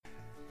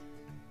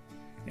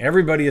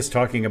Everybody is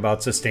talking about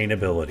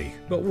sustainability,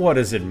 but what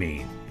does it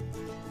mean?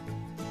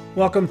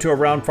 Welcome to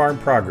Around Farm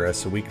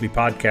Progress, a weekly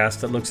podcast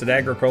that looks at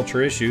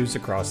agriculture issues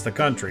across the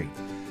country.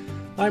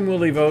 I'm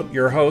Willie Vogt,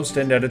 your host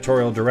and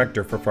editorial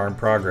director for Farm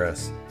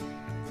Progress.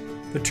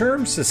 The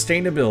term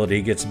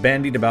sustainability gets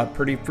bandied about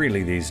pretty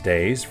freely these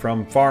days,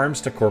 from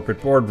farms to corporate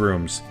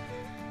boardrooms.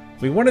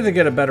 We wanted to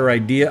get a better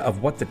idea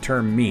of what the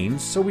term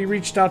means, so we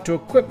reached out to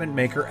equipment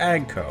maker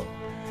AGCO.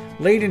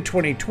 Late in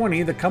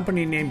 2020, the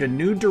company named a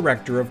new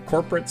director of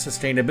corporate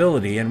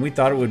sustainability, and we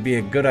thought it would be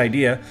a good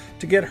idea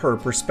to get her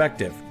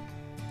perspective.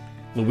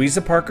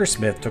 Louisa Parker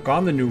Smith took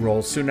on the new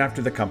role soon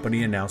after the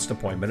company announced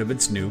appointment of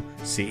its new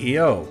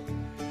CEO.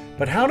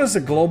 But how does a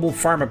global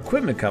farm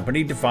equipment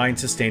company define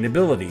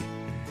sustainability?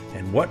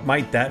 And what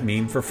might that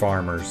mean for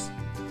farmers?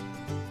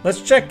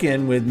 Let's check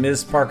in with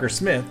Ms. Parker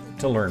Smith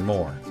to learn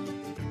more.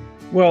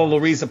 Well,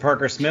 Louisa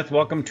Parker Smith,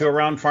 welcome to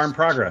Around Farm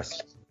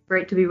Progress.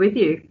 Great to be with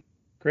you.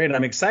 Great.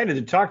 I'm excited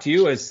to talk to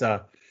you as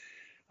I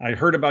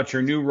heard about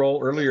your new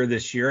role earlier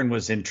this year and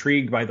was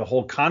intrigued by the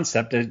whole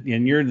concept.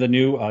 And you're the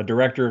new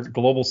Director of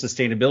Global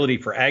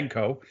Sustainability for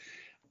AGCO.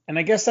 And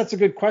I guess that's a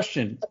good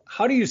question.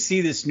 How do you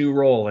see this new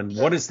role and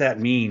what does that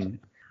mean?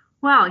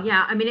 Well,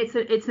 yeah, I mean,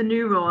 it's a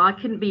new role. I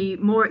couldn't be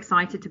more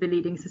excited to be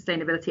leading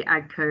sustainability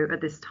at AGCO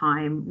at this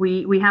time.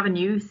 We have a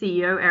new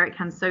CEO, Eric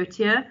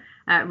Hansotia,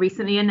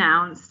 recently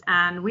announced,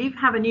 and we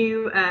have a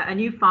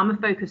new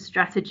farmer-focused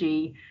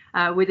strategy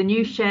with a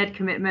new shared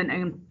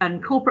commitment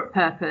and corporate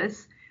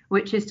purpose,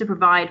 which is to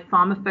provide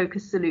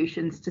farmer-focused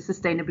solutions to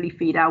sustainably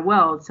feed our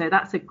world. So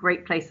that's a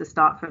great place to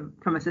start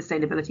from a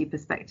sustainability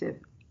perspective.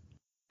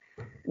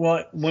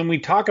 Well, when we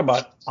talk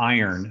about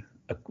iron,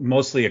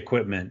 mostly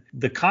equipment,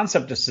 the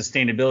concept of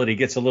sustainability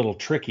gets a little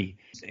tricky.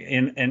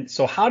 And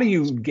so how do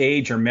you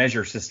gauge or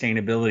measure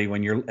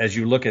sustainability as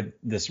you look at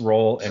this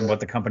role and what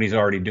the company's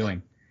already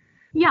doing?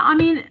 Yeah, I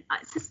mean,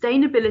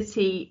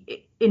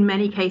 sustainability in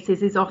many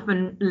cases is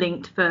often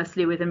linked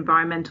firstly with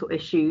environmental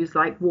issues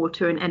like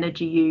water and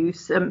energy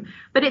use,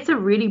 but it's a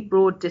really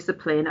broad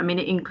discipline. I mean,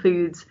 it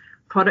includes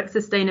product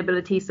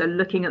sustainability, so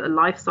looking at the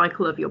life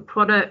cycle of your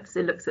products.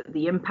 It looks at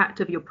the impact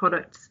of your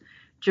products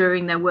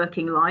during their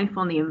working life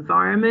on the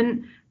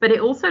environment, but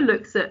it also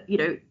looks at,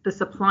 the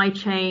supply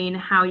chain,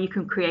 how you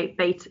can create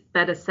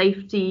better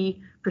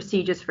safety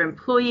procedures for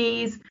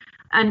employees.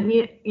 And,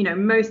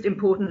 most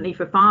importantly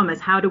for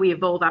farmers, how do we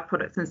evolve our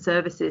products and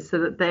services so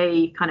that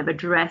they kind of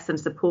address and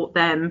support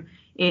them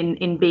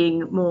in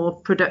being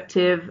more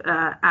productive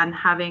and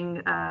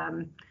having,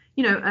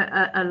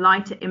 a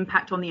lighter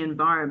impact on the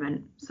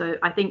environment. So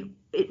I think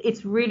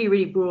it's really,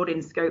 really broad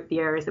in scope, the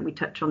areas that we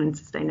touch on in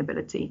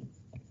sustainability.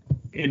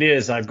 It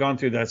is. I've gone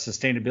through that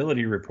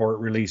sustainability report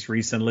released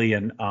recently,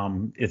 and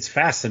it's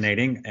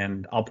fascinating.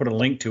 And I'll put a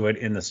link to it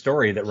in the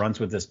story that runs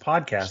with this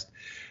podcast.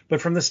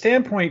 But from the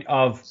standpoint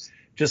of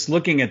just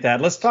looking at that,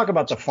 let's talk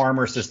about the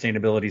farmer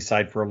sustainability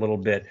side for a little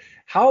bit.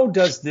 How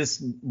does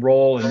this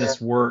role and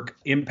this work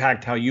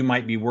impact how you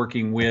might be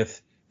working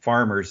with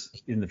farmers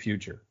in the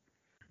future?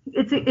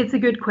 It's a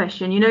good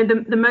question.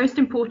 The most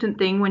important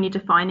thing when you're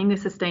defining a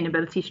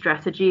sustainability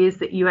strategy is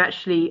that you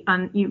actually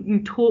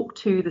you talk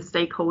to the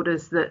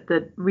stakeholders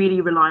that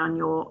really rely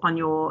on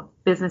your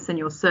business and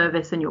your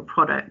service and your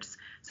products.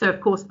 So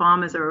of course,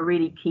 farmers are a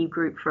really key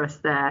group for us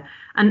there.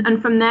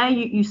 And from there,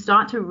 you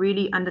start to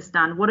really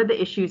understand what are the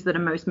issues that are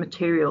most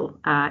material,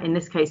 in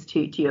this case,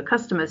 to your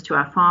customers, to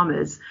our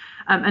farmers.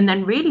 And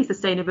then really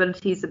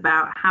sustainability is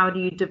about how do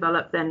you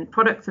develop then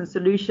products and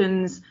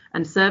solutions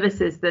and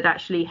services that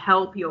actually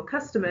help your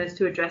customers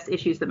to address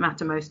issues that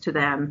matter most to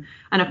them.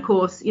 And of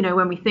course,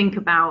 when we think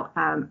about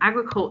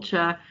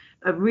agriculture,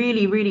 a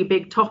really, really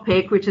big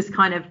topic, which is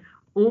kind of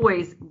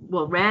always,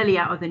 rarely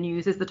out of the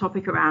news, is the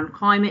topic around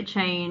climate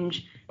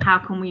change. How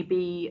can we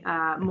be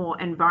more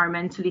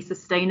environmentally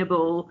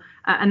sustainable?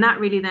 And that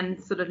really then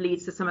sort of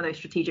leads to some of those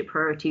strategic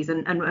priorities.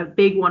 And a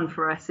big one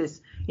for us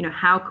is,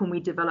 how can we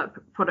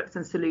develop products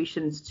and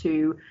solutions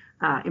to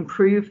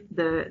improve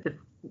the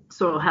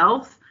soil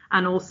health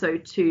and also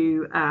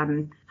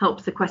to help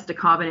sequester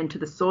carbon into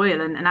the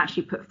soil and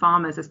actually put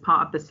farmers as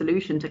part of the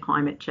solution to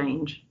climate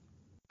change.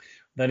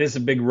 That is a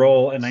big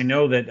role. And I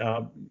know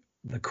that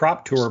the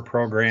Crop Tour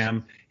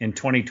program in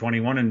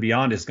 2021 and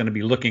beyond is going to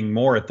be looking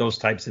more at those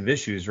types of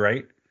issues,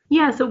 right?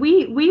 Yeah, so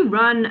we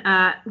run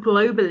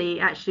globally,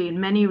 actually, in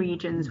many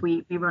regions.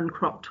 We run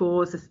crop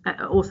tours,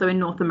 also in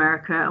North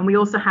America. And we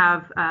also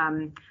have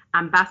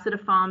ambassador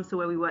farms, so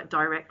where we work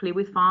directly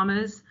with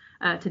farmers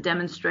to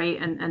demonstrate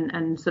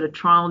and sort of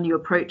trial new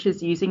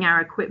approaches using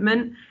our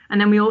equipment. And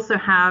then we also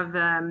have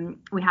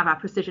our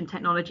Precision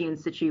Technology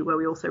Institute, where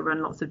we also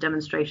run lots of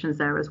demonstrations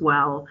there as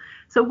well.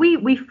 So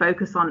we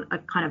focus on a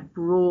kind of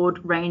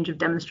broad range of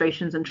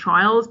demonstrations and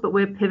trials, but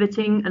we're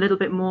pivoting a little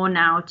bit more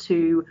now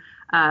to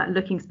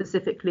looking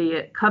specifically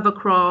at cover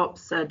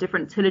crops,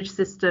 different tillage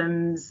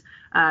systems,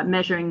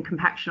 measuring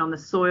compaction on the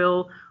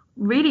soil,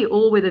 really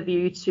all with a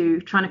view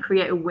to trying to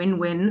create a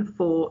win-win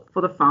for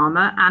the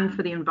farmer and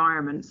for the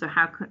environment. So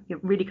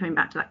really coming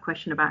back to that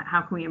question about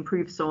how can we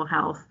improve soil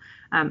health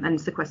and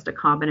sequester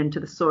carbon into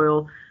the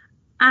soil.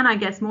 And I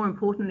guess more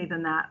importantly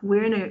than that,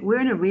 we're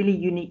in a really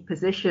unique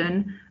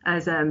position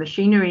as a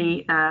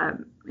machinery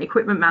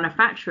equipment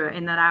manufacturer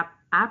in that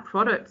our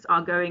products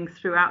are going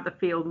throughout the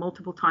field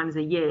multiple times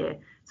a year.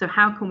 So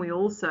how can we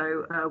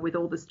also, with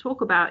all this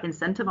talk about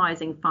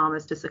incentivizing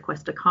farmers to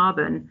sequester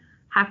carbon,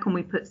 how can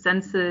we put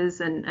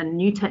sensors and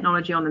new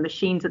technology on the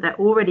machines that they're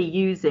already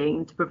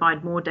using to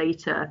provide more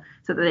data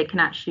so that they can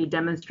actually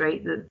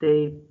demonstrate that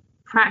the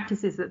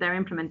practices that they're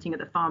implementing at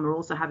the farm are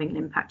also having an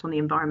impact on the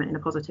environment in a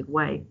positive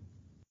way?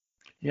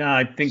 Yeah,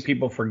 I think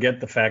people forget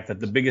the fact that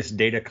the biggest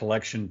data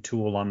collection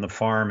tool on the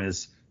farm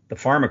is the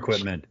farm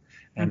equipment.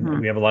 And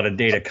we have a lot of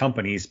data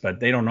companies,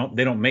 but they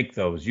don't make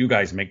those. You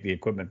guys make the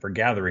equipment for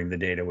gathering the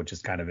data, which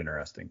is kind of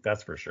interesting.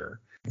 That's for sure.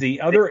 The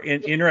other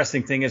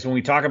interesting thing is when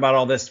we talk about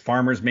all this,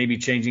 farmers maybe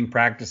changing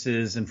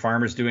practices and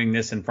farmers doing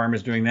this and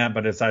farmers doing that.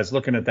 But as I was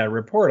looking at that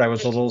report, I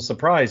was a little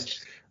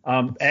surprised.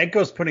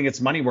 AGCO's putting its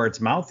money where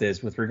its mouth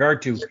is with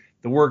regard to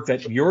the work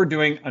that you're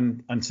doing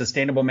on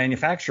sustainable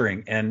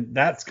manufacturing. And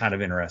that's kind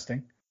of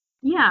interesting.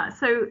 Yeah.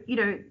 So,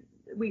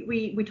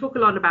 we talk a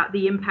lot about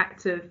the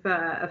impact of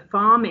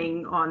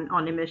farming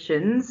on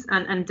emissions,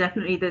 and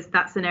definitely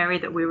that's an area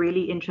that we're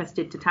really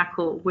interested to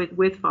tackle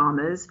with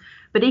farmers.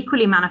 But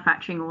equally,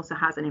 manufacturing also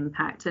has an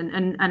impact,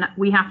 and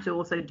we have to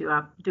also do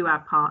our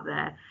part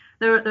there.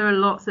 There are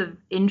lots of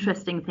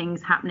interesting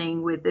things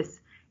happening with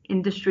this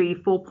industry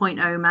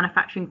 4.0,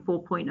 manufacturing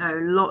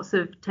 4.0, lots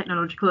of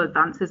technological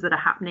advances that are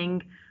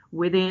happening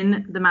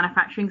within the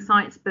manufacturing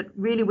sites, but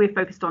really we're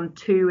focused on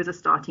two as a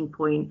starting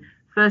point.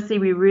 Firstly,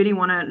 we really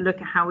want to look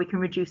at how we can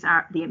reduce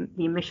the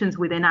emissions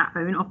within our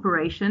own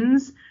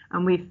operations,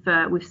 and we've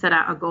set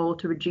out a goal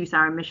to reduce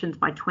our emissions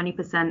by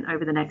 20%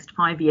 over the next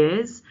 5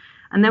 years.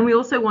 And then we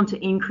also want to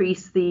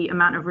increase the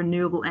amount of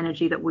renewable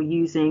energy that we're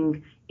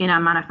using in our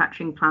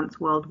manufacturing plants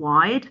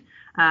worldwide.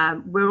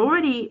 We're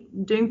already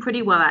doing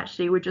pretty well,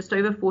 actually. We're just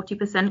over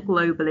 40%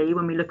 globally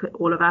when we look at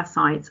all of our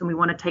sites, and we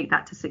want to take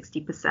that to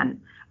 60%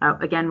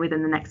 again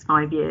within the next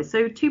 5 years.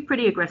 So two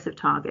pretty aggressive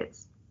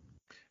targets.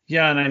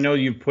 Yeah, and I know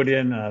you put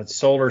in a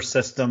solar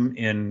system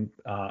in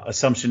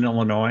Assumption,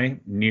 Illinois,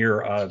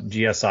 near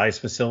GSI's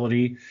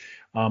facility.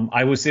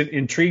 I was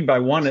intrigued by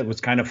one that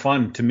was kind of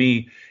fun to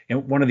me.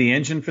 In one of the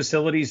engine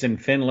facilities in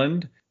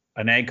Finland,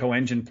 an AGCO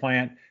engine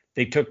plant,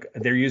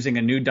 they're using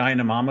a new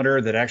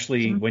dynamometer that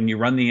actually, when you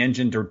run the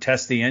engine to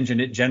test the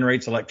engine, it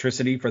generates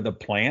electricity for the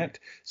plant.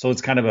 So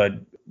it's kind of a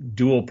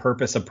dual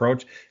purpose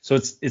approach. So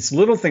it's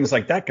little things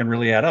like that can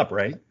really add up,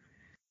 right?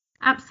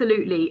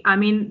 Absolutely. I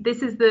mean,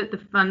 this is the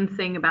fun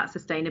thing about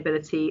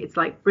sustainability. It's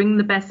like bring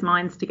the best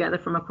minds together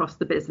from across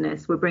the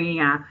business. We're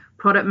bringing our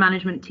product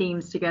management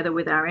teams together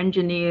with our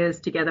engineers,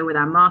 together with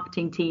our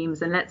marketing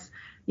teams, and let's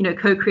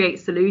co-create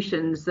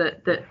solutions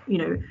that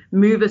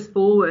move us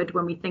forward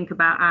when we think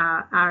about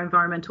our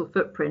environmental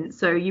footprint.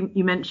 So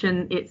you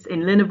mentioned it's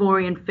in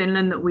Linnavori in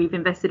Finland that we've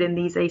invested in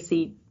these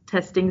AC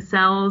testing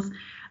cells.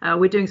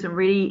 We're doing some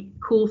really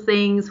cool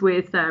things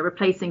with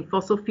replacing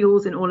fossil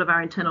fuels in all of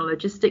our internal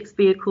logistics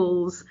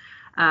vehicles,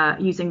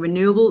 using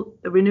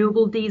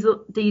renewable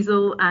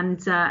diesel, and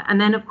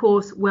then of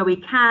course where we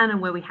can and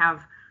where we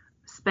have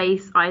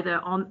space, either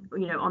on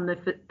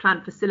the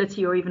plant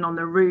facility or even on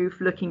the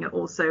roof, looking at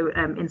also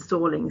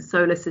installing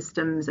solar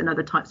systems and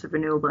other types of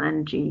renewable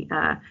energy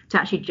to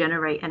actually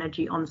generate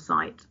energy on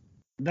site.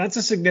 That's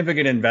a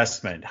significant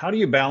investment. How do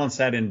you balance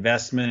that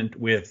investment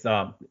with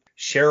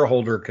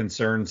shareholder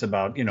concerns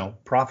about,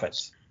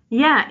 profits?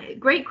 Yeah,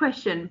 great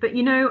question. But,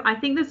 I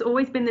think there's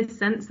always been this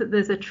sense that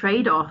there's a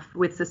trade-off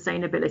with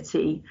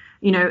sustainability.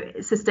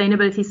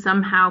 Sustainability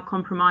somehow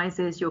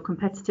compromises your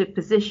competitive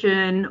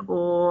position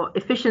or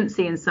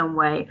efficiency in some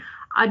way.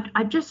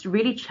 I just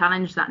really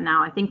challenge that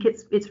now. I think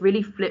it's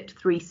really flipped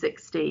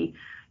 360.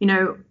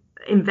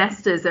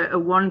 Investors are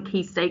one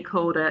key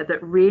stakeholder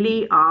that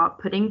really are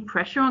putting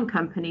pressure on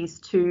companies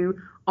to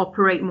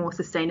operate more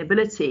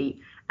sustainably.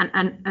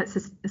 And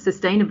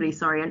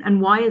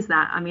why is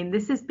that? I mean,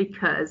 this is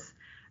because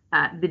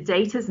the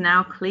data is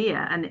now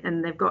clear,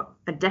 and they've got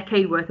a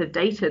decade worth of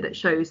data that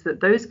shows that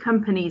those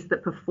companies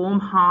that perform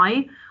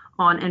high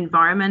on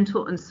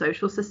environmental and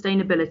social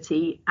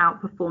sustainability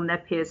outperform their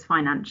peers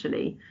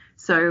financially.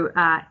 So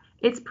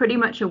it's pretty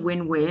much a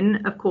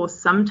win-win. Of course,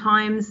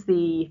 sometimes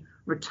the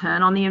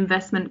return on the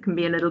investment can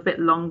be a little bit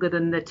longer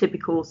than the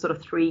typical sort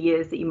of 3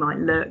 years that you might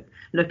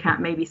look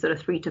at, maybe sort of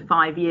 3 to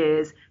 5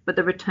 years, but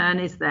the return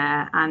is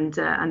there, and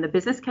the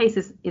business case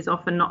is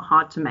often not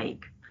hard to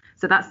make.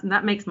 So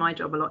that makes my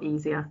job a lot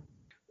easier.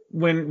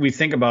 When we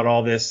think about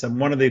all this,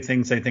 one of the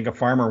things I think a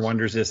farmer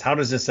wonders is, how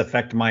does this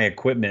affect my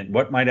equipment?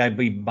 What might I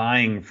be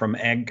buying from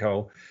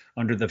AGCO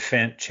under the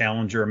Fendt,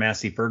 Challenger,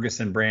 Massey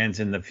Ferguson brands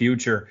in the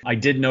future? I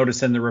did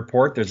notice in the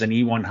report there's an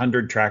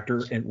E100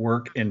 tractor at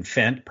work in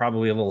Fendt,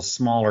 probably a little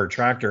smaller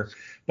tractor.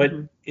 But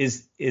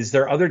is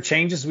there other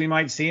changes we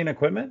might see in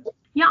equipment?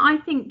 Yeah, I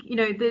think,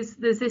 there's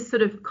this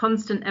sort of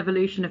constant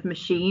evolution of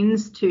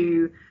machines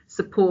to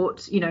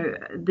support,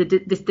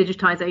 this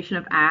digitization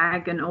of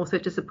ag, and also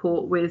to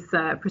support with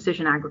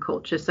precision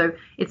agriculture. So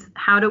it's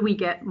how do we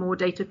get more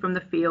data from the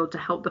field to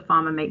help the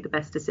farmer make the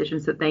best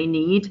decisions that they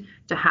need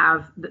to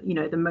have,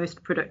 the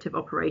most productive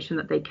operation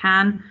that they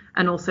can,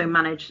 and also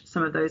manage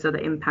some of those other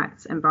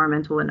impacts,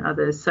 environmental and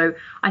others. So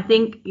I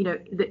think,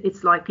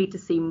 it's likely to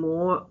see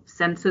more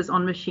sensors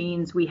on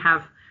machines. We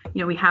have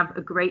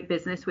a great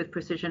business with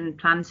precision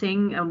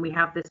planting, and we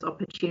have this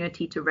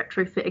opportunity to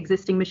retrofit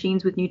existing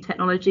machines with new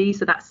technology.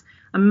 So that's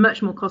a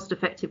much more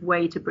cost-effective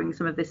way to bring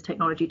some of this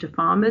technology to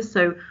farmers.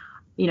 So,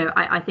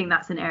 I think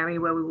that's an area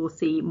where we will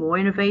see more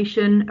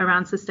innovation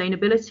around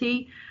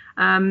sustainability.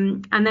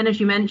 And then, as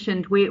you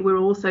mentioned, we're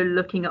also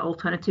looking at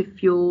alternative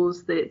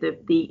fuels. The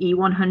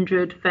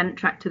E100 Fendt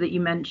tractor that you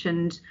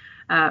mentioned,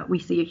 we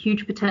see a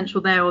huge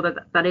potential there, although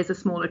that is a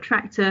smaller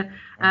tractor.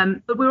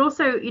 But we're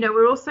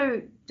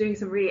also doing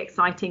some really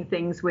exciting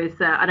things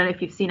with, I don't know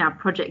if you've seen our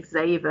Project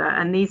Zava,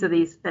 and these are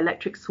these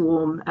electric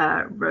swarm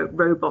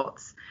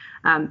robots.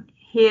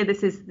 Here,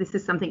 this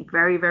is something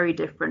very, very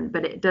different,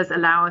 but it does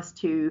allow us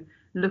to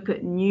look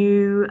at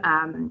new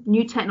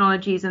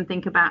technologies and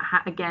think about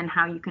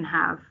how you can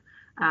have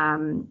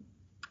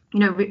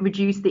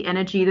reduce the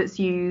energy that's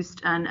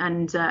used,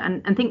 and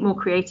think more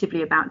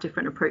creatively about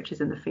different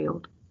approaches in the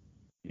field.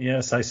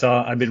 Yes,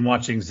 I've been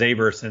watching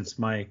Zaber since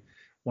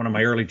one of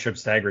my early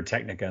trips to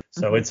Agritechnica.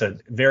 So It's a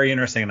very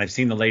interesting, and I've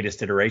seen the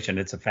latest iteration.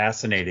 It's a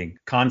fascinating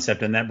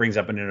concept, and that brings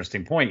up an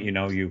interesting point.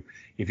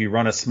 If you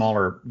run a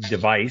smaller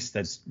device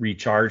that's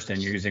recharged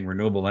and you're using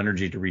renewable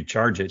energy to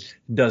recharge it,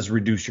 it does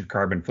reduce your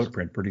carbon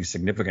footprint pretty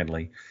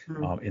significantly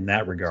in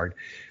that regard.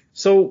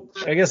 So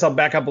I guess I'll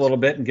back up a little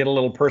bit and get a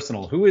little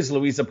personal. Who is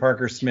Louisa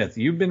Parker Smith?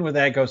 You've been with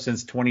AGCO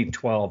since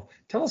 2012.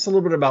 Tell us a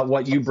little bit about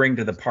what you bring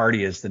to the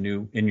party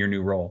in your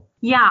new role.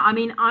 Yeah, I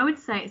mean, I would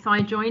say, so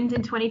I joined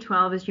in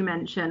 2012, as you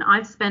mentioned.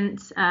 I've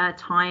spent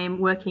time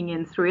working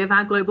in 3 of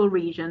our global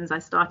regions. I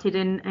started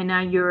in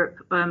our Europe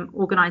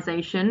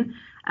organization,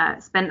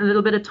 spent a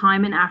little bit of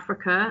time in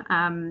Africa,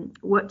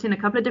 worked in a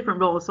couple of different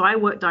roles. So I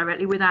worked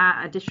directly with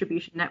our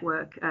distribution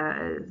network,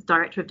 as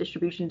Director of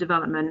Distribution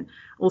Development,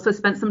 also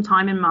spent some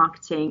time in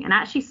marketing, and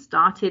actually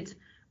started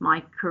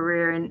my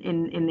career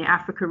in the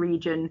Africa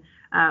region,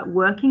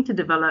 working to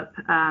develop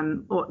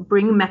or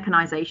bring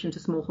mechanization to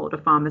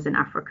smallholder farmers in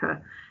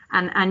Africa.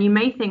 And you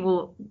may think,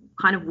 well,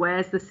 kind of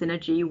where's the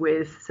synergy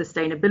with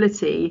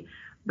sustainability?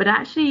 But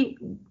actually,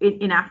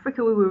 in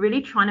Africa, we were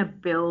really trying to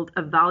build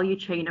a value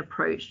chain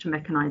approach to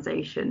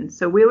mechanization.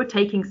 So we were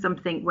taking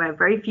something where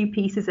very few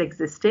pieces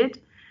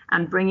existed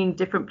and bringing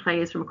different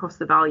players from across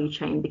the value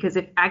chain. Because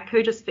if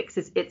AGCO just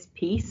fixes its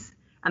piece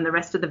and the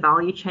rest of the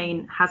value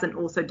chain hasn't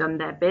also done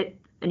their bit,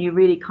 then you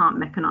really can't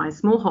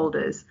mechanize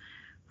smallholders.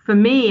 For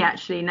me,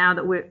 actually, now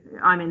that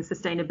I'm in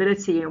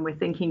sustainability and we're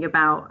thinking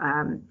about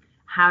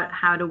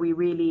how do we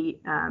really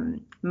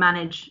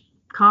manage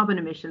carbon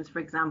emissions, for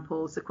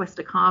example,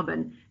 sequester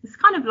carbon, it's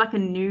kind of like a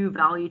new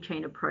value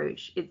chain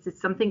approach. It's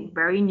something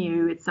very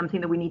new. It's something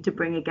that we need to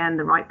bring, again,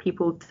 the right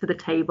people to the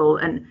table,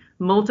 and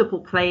multiple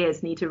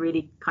players need to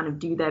really kind of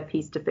do their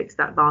piece to fix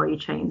that value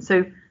chain.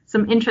 So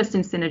some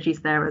interesting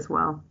synergies there as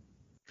well.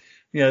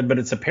 Yeah, but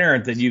it's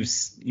apparent that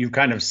you've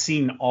kind of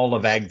seen all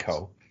of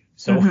AGCO.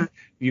 So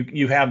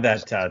you have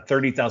that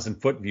 30,000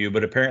 foot view,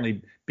 but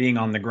apparently being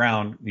on the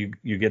ground,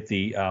 you get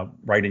the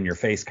right in your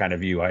face kind of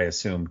view, I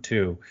assume,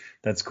 too.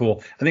 That's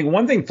cool. I think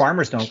one thing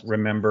farmers don't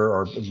remember,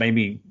 or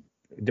maybe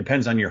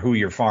depends on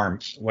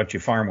what you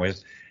farm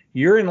with,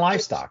 you're in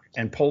livestock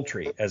and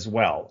poultry as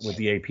well with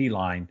the AP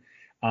line.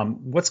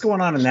 What's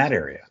going on in that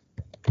area?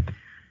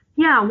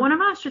 Yeah, one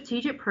of our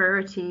strategic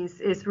priorities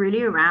is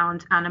really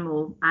around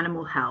animal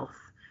health.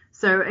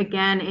 So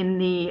again,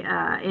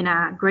 in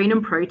our grain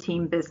and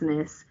protein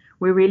business,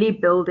 we're really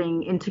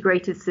building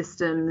integrated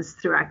systems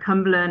through our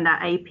Cumberland,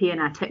 our AP,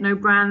 and our Techno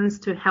brands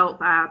to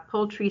help our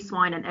poultry,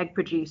 swine, and egg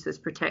producers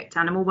protect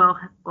animal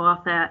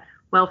welfare,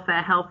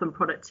 health, and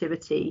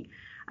productivity.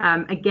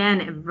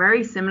 Again,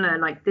 very similar,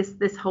 like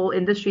this whole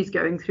industry is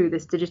going through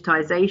this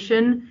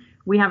digitization.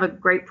 We have a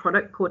great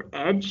product called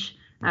Edge.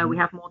 We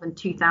have more than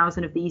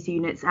 2,000 of these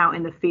units out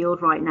in the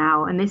field right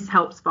now, and this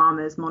helps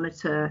farmers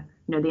monitor,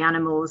 the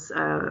animals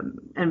and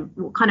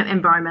kind of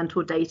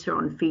environmental data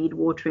on feed,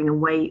 watering,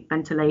 and weight,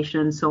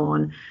 ventilation, and so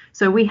on.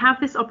 So we have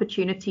this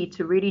opportunity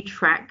to really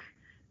track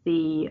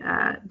the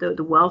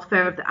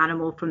welfare of the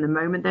animal from the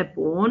moment they're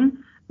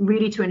born,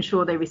 really to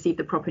ensure they receive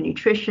the proper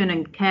nutrition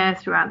and care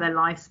throughout their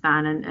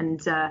lifespan,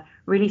 and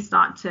really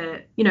start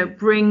to,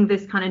 bring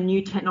this kind of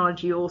new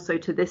technology also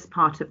to this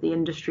part of the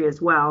industry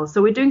as well. So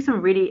we're doing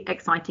some really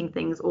exciting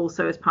things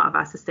also as part of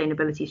our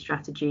sustainability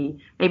strategy.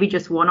 Maybe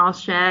just one I'll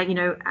share,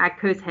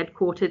 AGCO is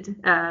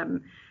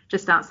headquartered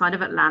just outside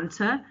of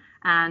Atlanta,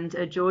 and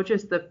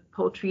Georgia's the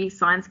poultry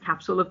science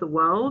capital of the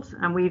world.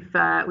 And we've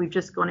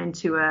just gone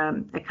into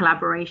a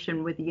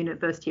collaboration with the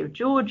University of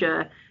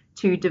Georgia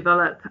to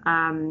develop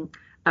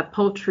a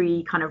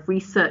poultry kind of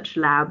research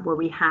lab where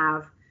we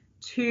have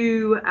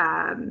two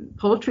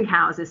poultry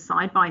houses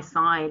side by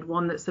side,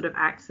 one that sort of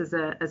acts as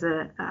a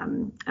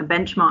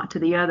benchmark to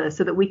the other,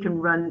 so that we can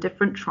run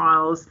different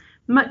trials,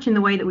 much in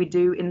the way that we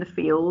do in the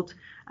field,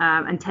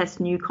 and test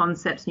new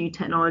concepts, new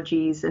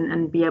technologies,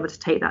 and be able to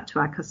take that to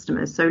our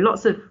customers. So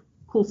lots of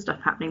cool stuff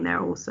happening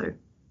there also.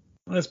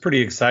 Well, that's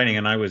pretty exciting.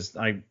 And I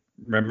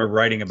remember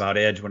writing about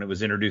Edge when it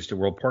was introduced to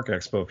World Pork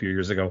Expo a few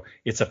years ago.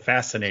 It's a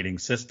fascinating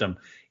system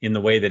in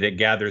the way that it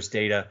gathers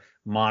data,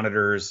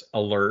 monitors,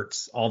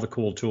 alerts, all the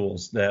cool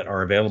tools that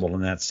are available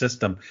in that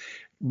system.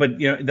 But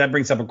that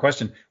brings up a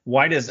question.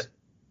 Why does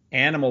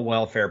animal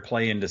welfare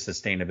play into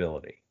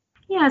sustainability?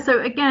 Yeah,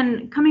 so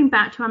again, coming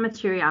back to our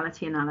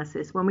materiality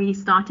analysis, when we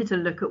started to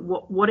look at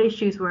what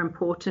issues were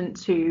important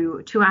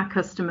to our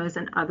customers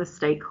and other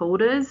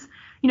stakeholders,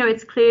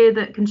 it's clear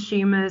that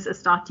consumers are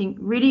starting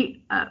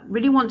really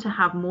want to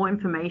have more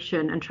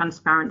information and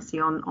transparency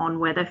on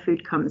where their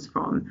food comes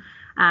from.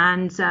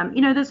 And,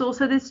 there's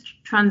also this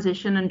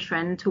transition and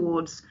trend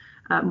towards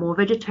more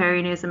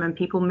vegetarianism and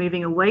people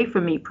moving away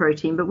from meat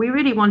protein. But we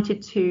really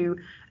wanted to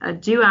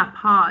do our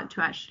part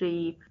to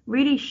actually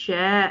really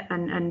share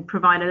and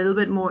provide a little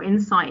bit more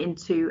insight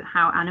into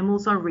how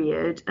animals are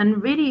reared.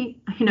 And really,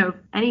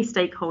 any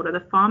stakeholder,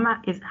 the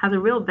farmer has a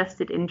real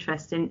vested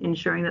interest in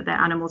ensuring that their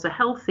animals are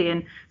healthy.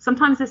 And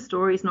sometimes this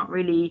story is not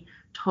really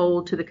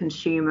told to the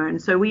consumer. And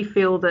so we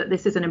feel that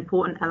this is an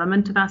important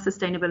element of our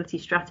sustainability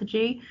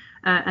strategy,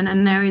 and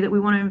an area that we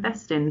want to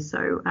invest in.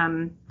 So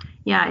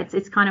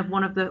it's kind of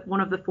one of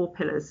the four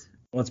pillars.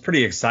 Well, it's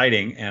pretty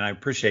exciting, and I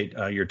appreciate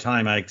your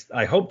time.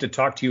 I hope to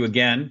talk to you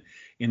again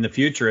in the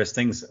future as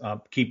things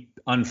keep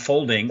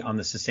unfolding on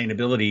the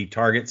sustainability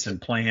targets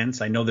and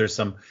plans. I know there's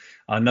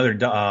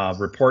another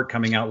report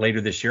coming out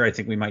later this year. I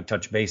think we might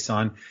touch base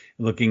on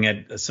looking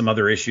at some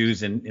other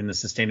issues in the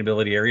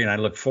sustainability area, and I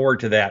look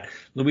forward to that.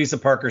 Louisa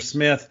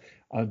Parker-Smith,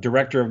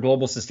 Director of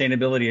Global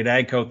Sustainability at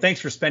AGCO.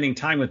 Thanks for spending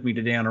time with me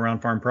today on Around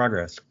Farm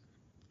Progress.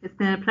 It's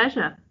been a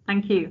pleasure.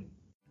 Thank you.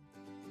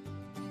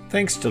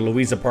 Thanks to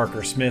Louisa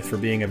Parker-Smith for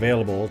being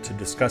available to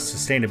discuss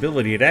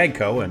sustainability at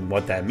AGCO and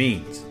what that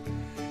means.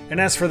 And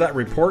as for that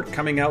report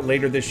coming out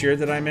later this year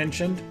that I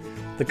mentioned,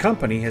 the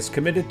company has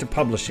committed to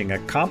publishing a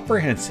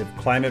comprehensive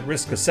climate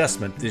risk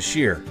assessment this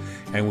year,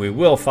 and we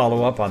will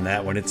follow up on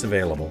that when it's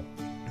available.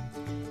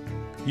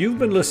 You've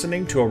been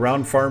listening to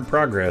Around Farm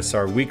Progress,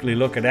 our weekly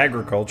look at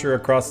agriculture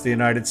across the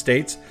United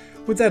States,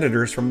 with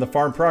editors from the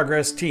Farm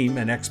Progress team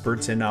and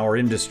experts in our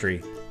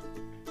industry.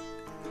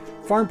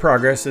 Farm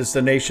Progress is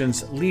the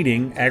nation's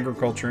leading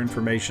agriculture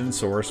information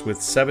source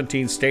with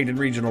 17 state and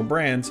regional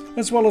brands,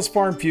 as well as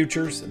Farm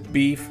Futures,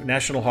 Beef,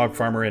 National Hog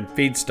Farmer, and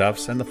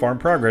Feedstuffs, and the Farm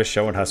Progress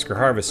Show and Husker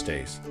Harvest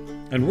Days.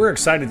 And we're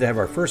excited to have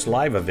our first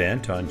live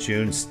event on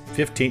June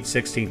 15th,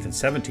 16th, and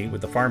 17th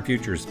with the Farm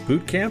Futures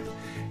Boot Camp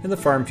and the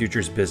Farm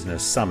Futures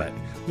Business Summit.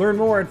 Learn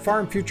more at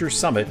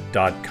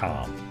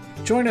farmfuturesummit.com.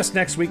 Join us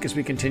next week as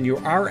we continue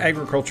our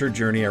agriculture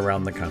journey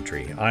around the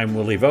country. I'm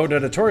Willie Vogt,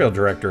 Editorial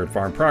Director at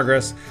Farm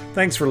Progress.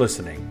 Thanks for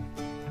listening.